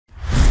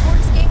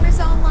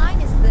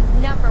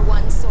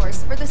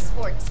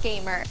sports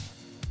gamer.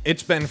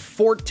 It's been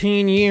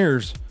 14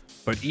 years,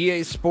 but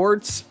EA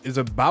Sports is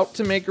about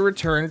to make a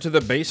return to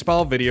the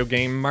baseball video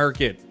game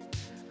market.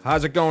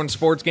 How's it going,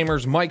 sports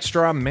gamers? Mike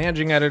Straw,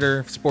 managing editor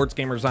of Sports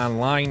Gamers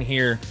Online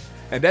here.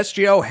 And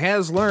SGO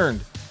has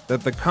learned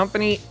that the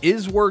company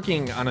is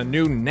working on a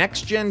new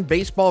next-gen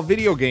baseball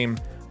video game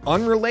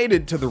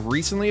unrelated to the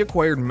recently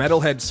acquired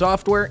Metalhead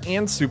Software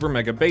and Super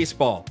Mega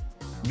Baseball.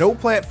 No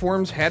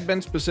platforms had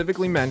been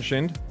specifically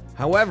mentioned.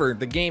 However,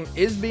 the game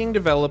is being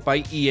developed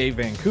by EA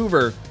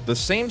Vancouver, the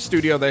same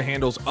studio that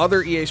handles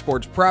other EA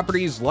Sports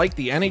properties like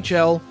the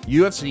NHL,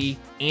 UFC,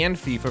 and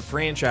FIFA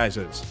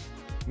franchises.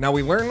 Now,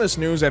 we learned this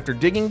news after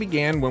digging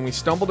began when we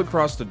stumbled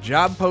across the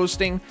job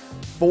posting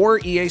for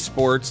EA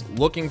Sports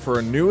looking for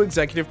a new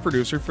executive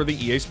producer for the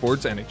EA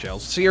Sports NHL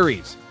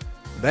series.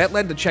 That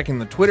led to checking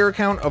the Twitter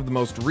account of the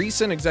most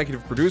recent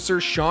executive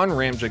producer, Sean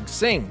Ramjig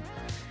Singh.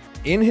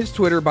 In his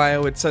Twitter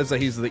bio, it says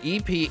that he's the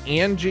EP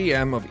and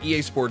GM of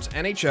EA Sports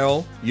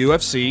NHL,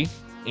 UFC,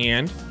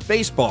 and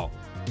Baseball.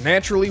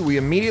 Naturally, we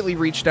immediately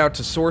reached out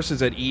to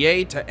sources at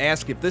EA to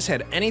ask if this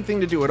had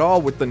anything to do at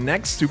all with the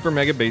next Super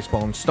Mega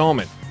Baseball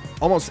installment.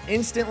 Almost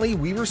instantly,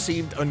 we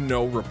received a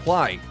no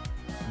reply.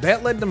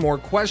 That led to more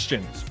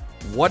questions.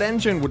 What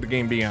engine would the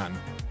game be on?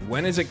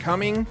 When is it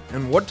coming?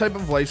 And what type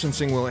of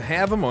licensing will it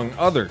have, among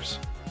others?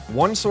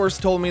 One source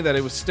told me that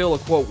it was still a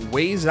quote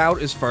ways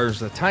out as far as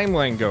the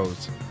timeline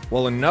goes,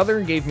 while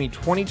another gave me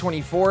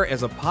 2024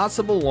 as a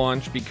possible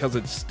launch because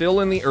it's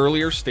still in the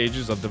earlier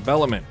stages of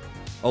development.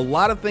 A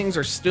lot of things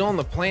are still in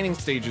the planning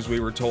stages, we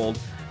were told,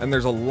 and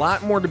there's a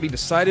lot more to be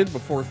decided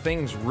before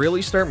things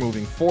really start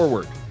moving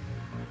forward.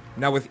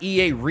 Now, with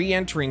EA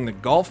re-entering the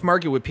golf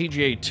market with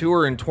PGA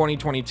Tour in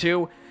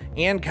 2022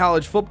 and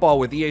college football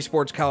with EA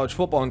Sports College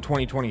Football in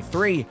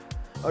 2023,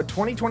 a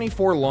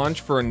 2024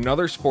 launch for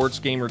another sports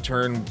game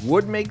return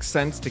would make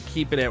sense to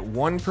keep it at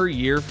one per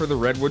year for the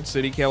Redwood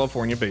City,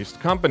 California-based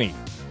company.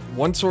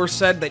 One source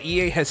said that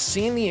EA has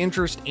seen the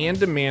interest and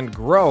demand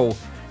grow,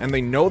 and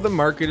they know the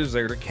market is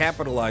there to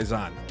capitalize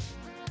on.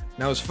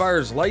 Now, as far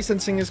as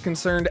licensing is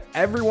concerned,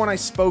 everyone I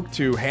spoke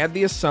to had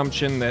the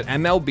assumption that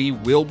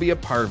MLB will be a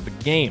part of the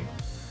game.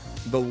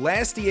 The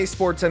last EA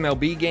Sports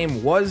MLB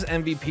game was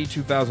MVP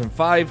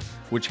 2005,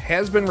 which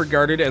has been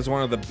regarded as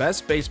one of the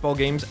best baseball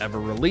games ever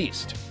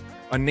released.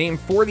 A name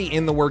for the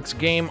in-the-works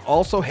game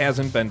also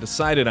hasn't been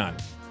decided on.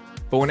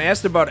 But when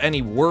asked about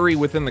any worry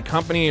within the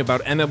company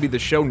about MLB The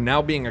Show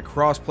now being a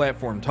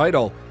cross-platform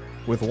title,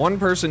 with one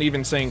person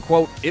even saying,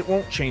 quote, "It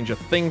won't change a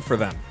thing for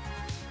them."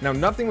 Now,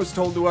 nothing was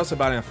told to us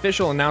about an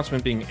official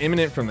announcement being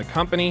imminent from the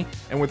company,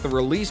 and with the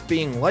release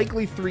being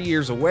likely 3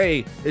 years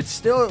away, it's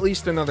still at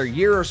least another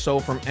year or so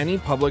from any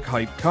public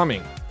hype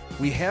coming.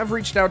 We have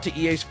reached out to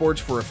EA Sports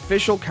for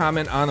official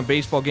comment on the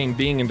baseball game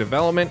being in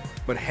development,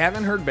 but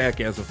haven't heard back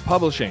as of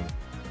publishing.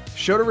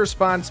 Should a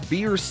response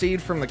be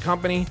received from the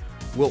company,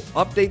 we'll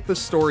update the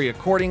story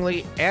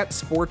accordingly at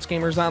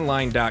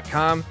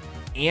sportsgamersonline.com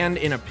and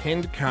in a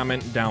pinned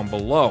comment down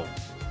below.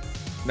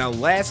 Now,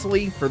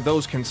 lastly, for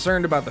those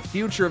concerned about the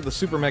future of the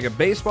Super Mega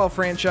Baseball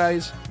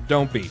franchise,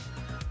 don't be.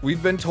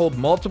 We've been told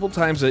multiple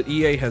times that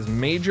EA has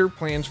major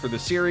plans for the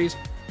series,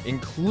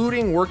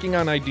 including working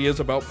on ideas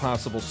about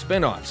possible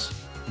spin-offs.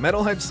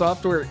 Metalhead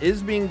Software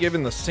is being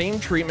given the same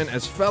treatment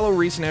as fellow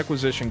recent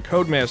acquisition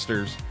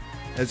Codemasters,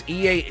 as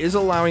EA is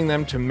allowing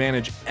them to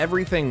manage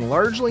everything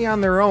largely on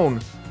their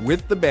own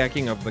with the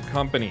backing of the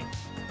company.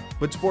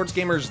 But sports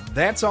gamers,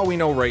 that's all we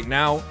know right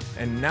now,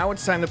 and now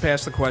it's time to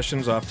pass the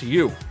questions off to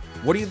you.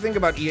 What do you think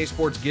about EA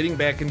Sports getting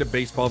back into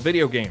baseball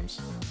video games?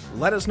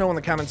 Let us know in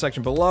the comment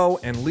section below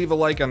and leave a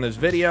like on this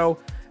video,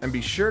 and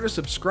be sure to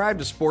subscribe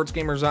to Sports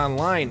Gamers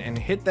Online and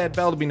hit that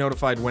bell to be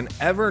notified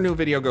whenever a new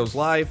video goes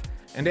live,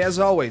 and as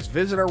always,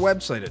 visit our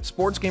website at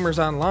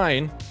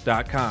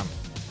sportsgamersonline.com.